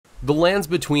The lands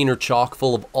between are chock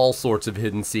full of all sorts of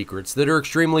hidden secrets that are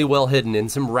extremely well hidden in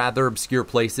some rather obscure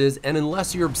places, and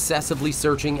unless you're obsessively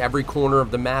searching every corner of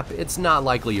the map, it's not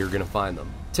likely you're going to find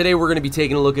them. Today we're going to be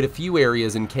taking a look at a few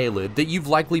areas in Caelid that you've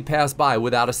likely passed by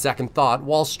without a second thought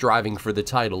while striving for the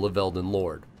title of Elden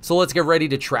Lord. So let's get ready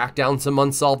to track down some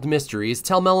unsolved mysteries,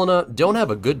 tell Melina, don't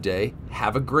have a good day,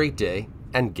 have a great day,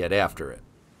 and get after it.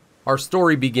 Our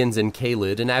story begins in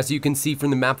Caelid, and as you can see from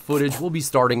the map footage, we'll be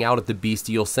starting out at the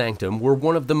Bestial Sanctum, where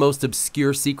one of the most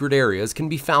obscure secret areas can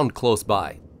be found close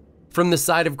by. From the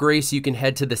side of Grace, you can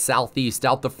head to the southeast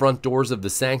out the front doors of the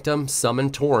Sanctum,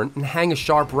 summon Torrent, and hang a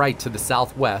sharp right to the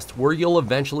southwest, where you'll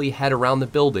eventually head around the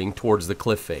building towards the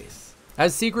cliff face.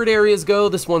 As secret areas go,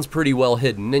 this one's pretty well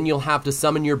hidden, and you'll have to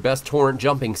summon your best Torrent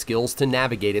jumping skills to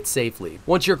navigate it safely.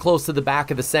 Once you're close to the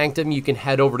back of the Sanctum, you can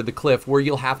head over to the cliff where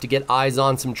you'll have to get eyes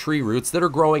on some tree roots that are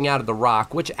growing out of the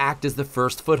rock, which act as the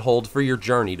first foothold for your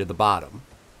journey to the bottom.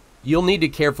 You'll need to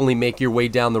carefully make your way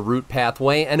down the root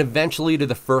pathway and eventually to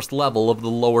the first level of the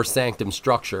lower Sanctum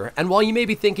structure, and while you may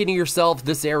be thinking to yourself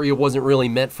this area wasn't really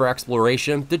meant for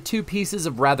exploration, the two pieces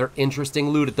of rather interesting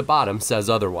loot at the bottom says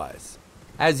otherwise.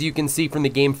 As you can see from the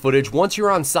game footage, once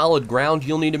you're on solid ground,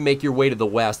 you'll need to make your way to the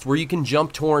west, where you can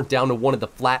jump Torrent down to one of the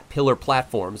flat pillar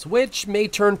platforms, which may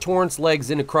turn Torrent's legs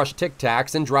into crushed Tic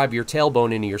Tacs and drive your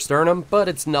tailbone into your sternum, but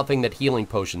it's nothing that healing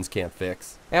potions can't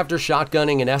fix. After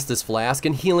shotgunning an Estus flask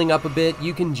and healing up a bit,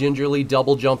 you can gingerly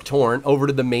double jump Torrent over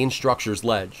to the main structure's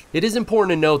ledge. It is important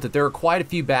to note that there are quite a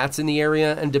few bats in the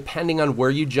area, and depending on where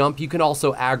you jump, you can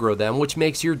also aggro them, which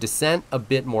makes your descent a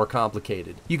bit more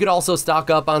complicated. You could also stock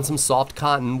up on some soft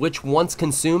cotton, which once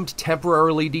consumed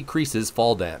temporarily decreases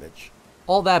fall damage.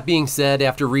 All that being said,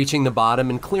 after reaching the bottom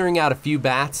and clearing out a few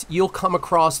bats, you'll come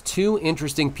across two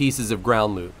interesting pieces of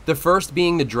ground loot. The first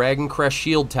being the Dragoncrest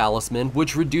Shield Talisman,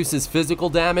 which reduces physical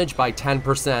damage by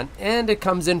 10%, and it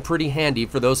comes in pretty handy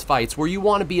for those fights where you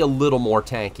want to be a little more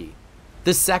tanky.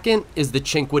 The second is the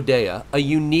Cinquedea, a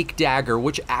unique dagger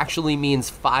which actually means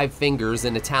 5 fingers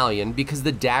in Italian because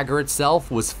the dagger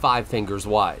itself was 5 fingers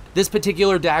wide. This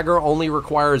particular dagger only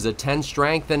requires a 10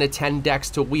 strength and a 10 dex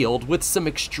to wield, with some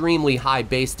extremely high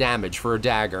base damage for a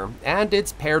dagger, and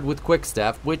it's paired with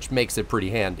quickstep, which makes it pretty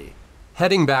handy.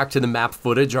 Heading back to the map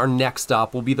footage, our next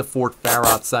stop will be the Fort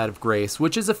Farroth side of Grace,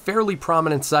 which is a fairly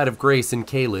prominent side of Grace in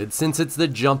Caelid since it's the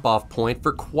jump-off point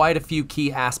for quite a few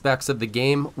key aspects of the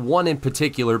game, one in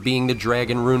particular being the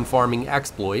dragon rune farming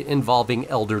exploit involving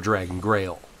Elder Dragon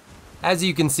Grail. As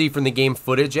you can see from the game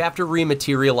footage, after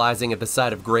rematerializing at the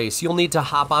side of Grace, you'll need to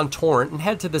hop on Torrent and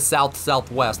head to the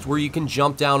south-southwest where you can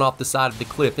jump down off the side of the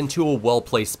cliff into a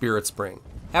well-placed spirit spring.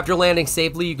 After landing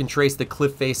safely, you can trace the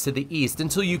cliff face to the east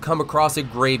until you come across a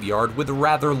graveyard with a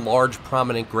rather large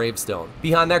prominent gravestone.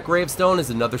 Behind that gravestone is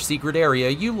another secret area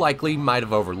you likely might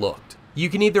have overlooked. You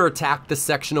can either attack the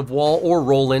section of wall or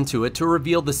roll into it to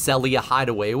reveal the Sellia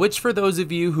hideaway, which for those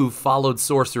of you who've followed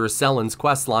Sorcerer Sellin's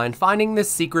questline, finding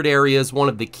this secret area is one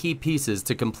of the key pieces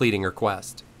to completing her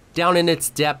quest. Down in its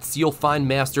depths, you'll find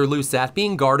Master Lusat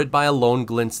being guarded by a lone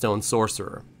glintstone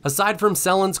sorcerer. Aside from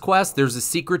Sellin's quest, there's a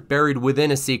secret buried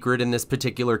within a secret in this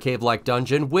particular cave-like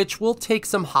dungeon, which will take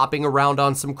some hopping around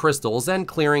on some crystals and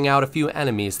clearing out a few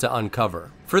enemies to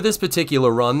uncover. For this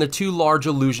particular run, the two large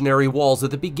illusionary walls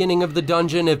at the beginning of the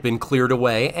dungeon have been cleared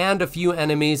away, and a few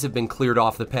enemies have been cleared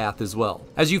off the path as well.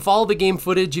 As you follow the game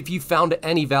footage, if you found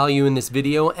any value in this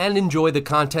video and enjoy the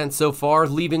content so far,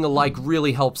 leaving a like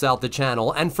really helps out the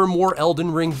channel, and for more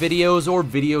Elden Ring videos or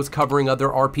videos covering other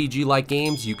RPG-like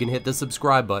games, you can hit the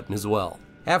subscribe button as well.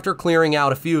 After clearing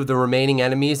out a few of the remaining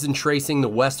enemies and tracing the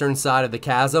western side of the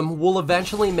chasm, we'll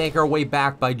eventually make our way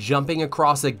back by jumping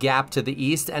across a gap to the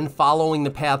east and following the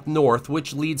path north,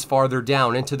 which leads farther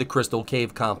down into the Crystal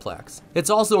Cave complex. It's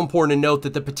also important to note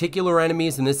that the particular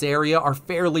enemies in this area are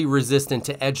fairly resistant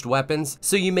to edged weapons,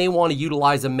 so you may want to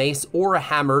utilize a mace or a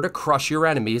hammer to crush your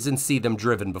enemies and see them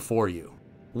driven before you.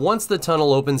 Once the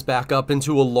tunnel opens back up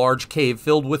into a large cave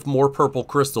filled with more purple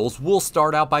crystals, we'll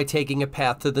start out by taking a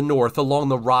path to the north along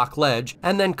the rock ledge,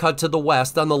 and then cut to the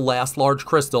west on the last large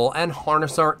crystal and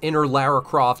harness our inner Lara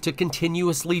Croft to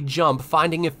continuously jump,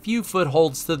 finding a few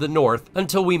footholds to the north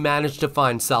until we manage to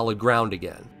find solid ground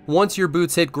again. Once your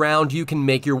boots hit ground, you can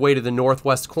make your way to the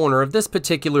northwest corner of this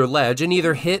particular ledge and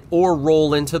either hit or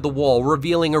roll into the wall,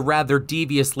 revealing a rather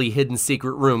deviously hidden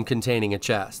secret room containing a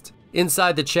chest.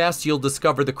 Inside the chest, you'll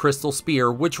discover the Crystal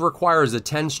Spear, which requires a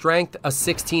 10 strength, a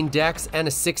 16 dex, and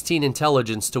a 16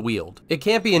 intelligence to wield. It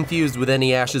can't be infused with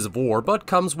any Ashes of War, but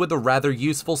comes with a rather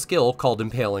useful skill called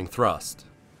Impaling Thrust.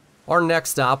 Our next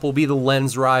stop will be the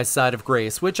Lens Rise Side of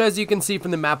Grace, which as you can see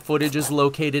from the map footage is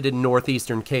located in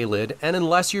northeastern Caelid, and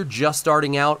unless you're just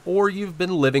starting out or you've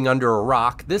been living under a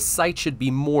rock, this site should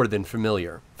be more than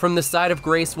familiar. From the Side of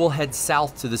Grace, we'll head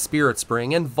south to the Spirit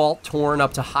Spring and vault Torrent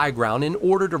up to high ground in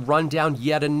order to run down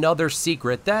yet another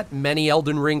secret that many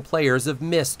Elden Ring players have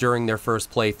missed during their first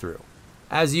playthrough.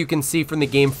 As you can see from the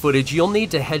game footage, you'll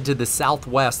need to head to the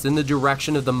southwest in the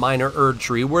direction of the Minor Erd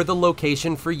Tree, where the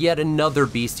location for yet another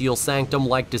bestial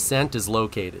sanctum-like descent is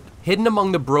located. Hidden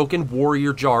among the broken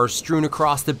warrior jars strewn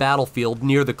across the battlefield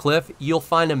near the cliff, you'll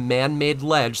find a man-made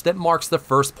ledge that marks the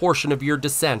first portion of your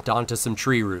descent onto some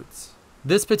tree roots.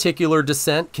 This particular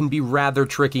descent can be rather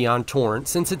tricky on Torrent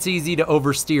since it's easy to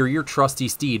oversteer your trusty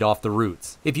steed off the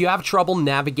roots. If you have trouble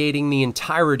navigating the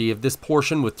entirety of this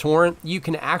portion with Torrent, you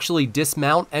can actually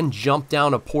dismount and jump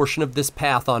down a portion of this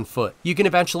path on foot. You can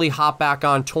eventually hop back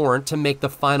on Torrent to make the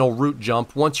final root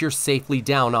jump once you're safely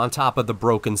down on top of the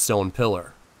broken stone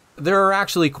pillar. There are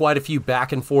actually quite a few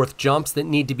back and forth jumps that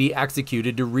need to be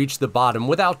executed to reach the bottom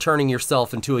without turning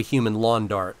yourself into a human lawn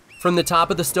dart. From the top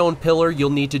of the stone pillar,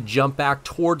 you'll need to jump back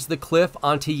towards the cliff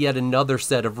onto yet another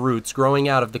set of roots growing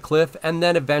out of the cliff, and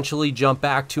then eventually jump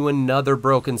back to another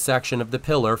broken section of the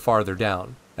pillar farther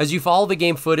down. As you follow the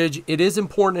game footage, it is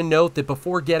important to note that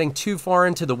before getting too far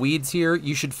into the weeds here,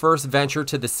 you should first venture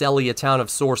to the Sellia town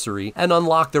of Sorcery and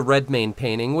unlock the Redmane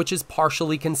painting, which is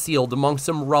partially concealed among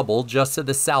some rubble just to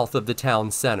the south of the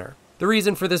town center. The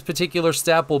reason for this particular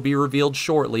step will be revealed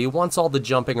shortly once all the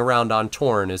jumping around on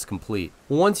Torrent is complete.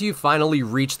 Once you finally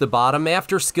reach the bottom,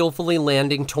 after skillfully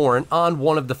landing Torrent on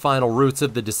one of the final routes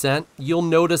of the descent, you'll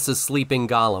notice a sleeping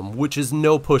golem, which is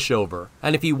no pushover,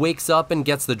 and if he wakes up and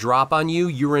gets the drop on you,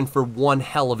 you're in for one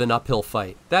hell of an uphill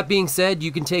fight. That being said,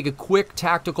 you can take a quick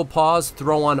tactical pause,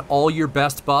 throw on all your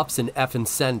best buffs, and effing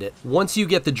send it. Once you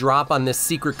get the drop on this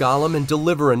secret golem and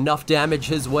deliver enough damage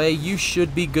his way, you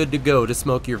should be good to go to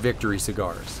smoke your victory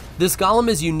cigars. This golem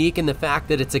is unique in the fact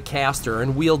that it's a caster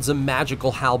and wields a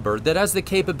magical halberd that has the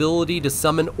capability to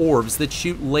summon orbs that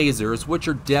shoot lasers, which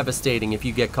are devastating if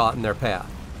you get caught in their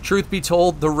path. Truth be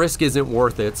told, the risk isn't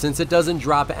worth it since it doesn't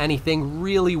drop anything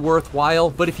really worthwhile,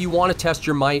 but if you want to test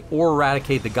your might or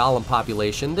eradicate the golem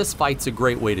population, this fight's a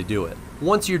great way to do it.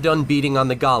 Once you're done beating on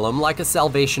the golem like a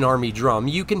Salvation Army drum,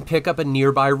 you can pick up a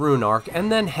nearby rune arc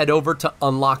and then head over to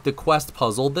unlock the quest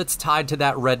puzzle that's tied to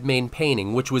that Redmane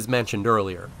painting which was mentioned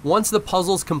earlier. Once the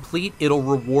puzzle's complete, it'll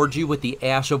reward you with the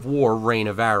Ash of War Rain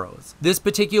of Arrows. This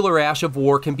particular Ash of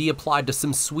War can be applied to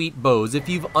some sweet bows if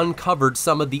you've uncovered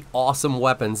some of the awesome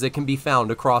weapons that can be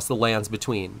found across the lands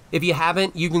between. If you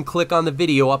haven't, you can click on the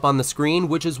video up on the screen,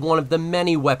 which is one of the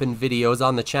many weapon videos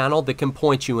on the channel that can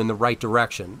point you in the right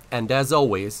direction. And as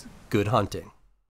always, good hunting.